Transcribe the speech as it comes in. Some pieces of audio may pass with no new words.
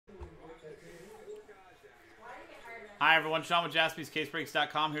Hi everyone, Sean with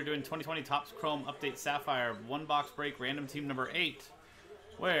JaspysCaseBreaks.com here doing 2020 Topps Chrome Update Sapphire one box break random team number 8,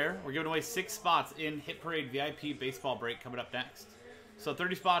 where we're giving away 6 spots in Hit Parade VIP baseball break coming up next. So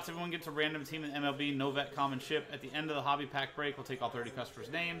 30 spots, everyone gets a random team in MLB, no vet common ship. At the end of the hobby pack break, we'll take all 30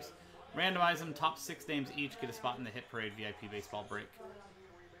 customers' names, randomize them, top 6 names each get a spot in the Hit Parade VIP baseball break.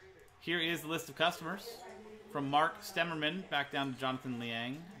 Here is the list of customers. From Mark Stemmerman back down to Jonathan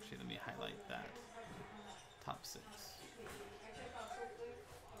Liang. Actually, let me highlight that. Top 6.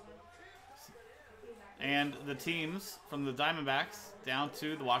 And the teams from the Diamondbacks down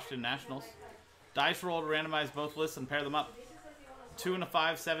to the Washington Nationals. Dice roll to randomize both lists and pair them up. 2 and a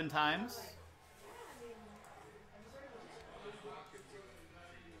 5, 7 times.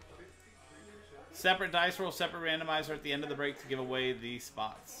 Separate dice roll, separate randomizer at the end of the break to give away the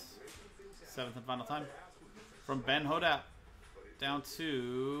spots. 7th and final time. From Ben Hodap down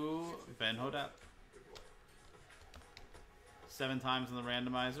to Ben Hodap. 7 times on the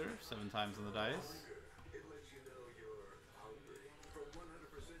randomizer, 7 times on the dice.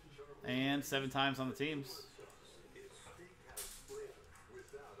 And 7 times on the teams.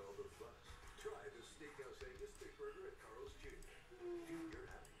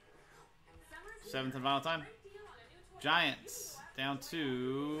 Seventh and final time. Giants down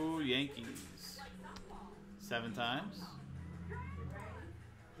to Yankees. 7 times.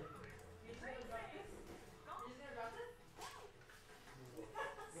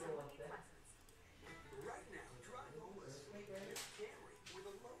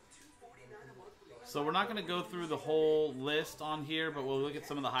 So we're not going to go through the whole list on here, but we'll look at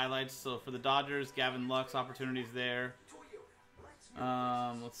some of the highlights. So for the Dodgers, Gavin Lux, opportunities there.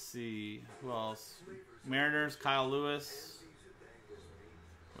 Let's see. Who else? Mariners, Kyle Lewis.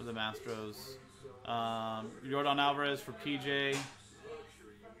 Or the Astros. Yordan Alvarez for PJ.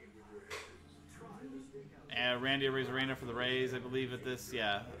 And Randy Arozarena for the Rays, I believe at this.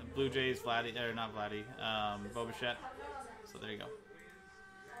 Yeah. Blue Jays, Vladdy, or not Vladdy. Bo Bichette. So there you go.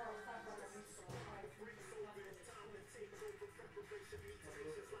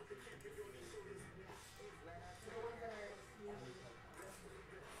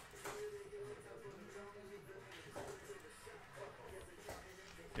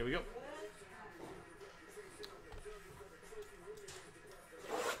 Here we go.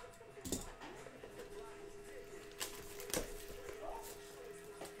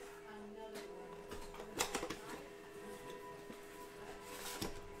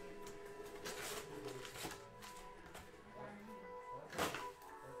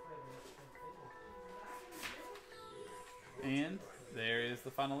 And there is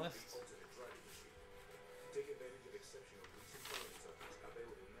the final list.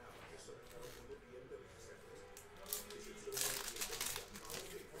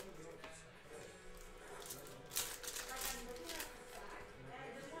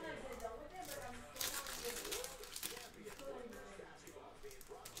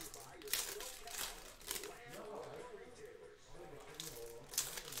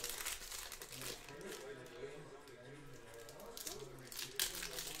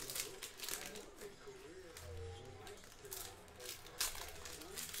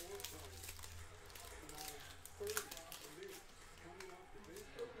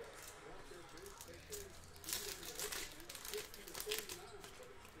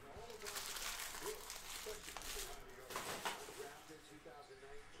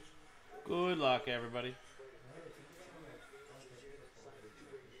 Good luck, everybody.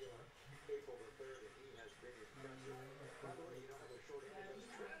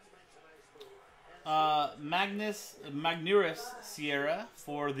 Magnurus Sierra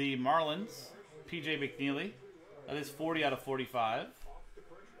for the Marlins. PJ McNeely. That is 40 out of 45.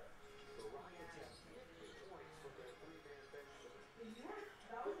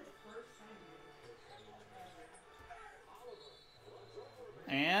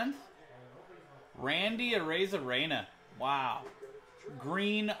 And Randy Arozarena. Wow.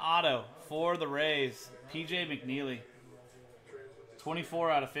 Green auto for the Rays. PJ McNeely.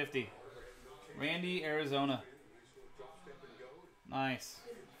 24 out of 50. Randy, Arizona. Nice.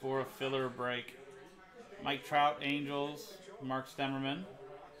 For a filler break. Mike Trout, Angels. Mark Stemmerman.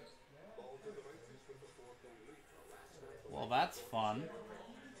 Well, that's fun.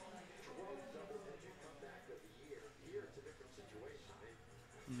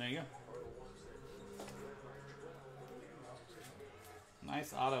 And there you go.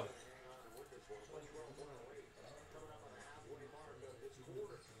 Nice auto.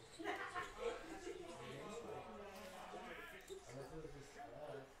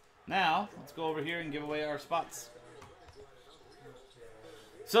 Now, let's go over here and give away our spots.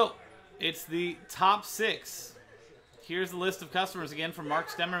 So, it's the top 6 Here's the list of customers again from Mark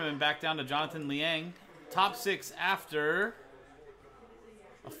Stemmerman back down to Jonathan Liang. Top 6 after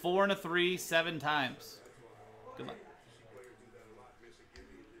a 4 and a 3, 7 times. Good luck.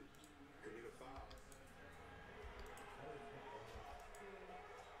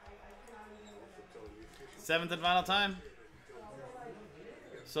 Seventh and final time.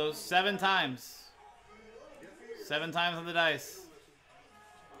 So 7 times. 7 times on the dice.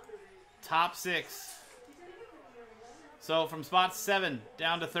 Top 6. So from spot 7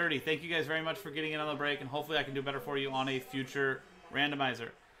 down to 30. Thank you guys very much for getting in on the break, and hopefully I can do better for you on a future randomizer.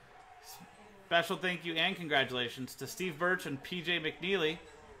 Special thank you and congratulations to Steve Birch and PJ McNeely,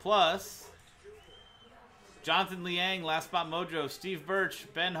 plus Jonathan Liang, Last Spot Mojo, Steve Birch,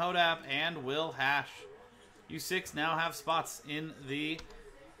 Ben Hodap, and Will Hash. You 6 now have spots in the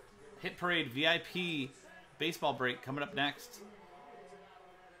Hit Parade VIP baseball break coming up next.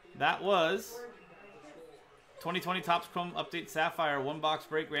 That was 2020 Topps Chrome Update Sapphire 1-box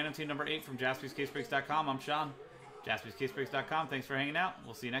break, random team number 8 from JaspysCaseBreaks.com. I'm Sean, JaspysCaseBreaks.com. Thanks for hanging out.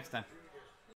 We'll see you next time.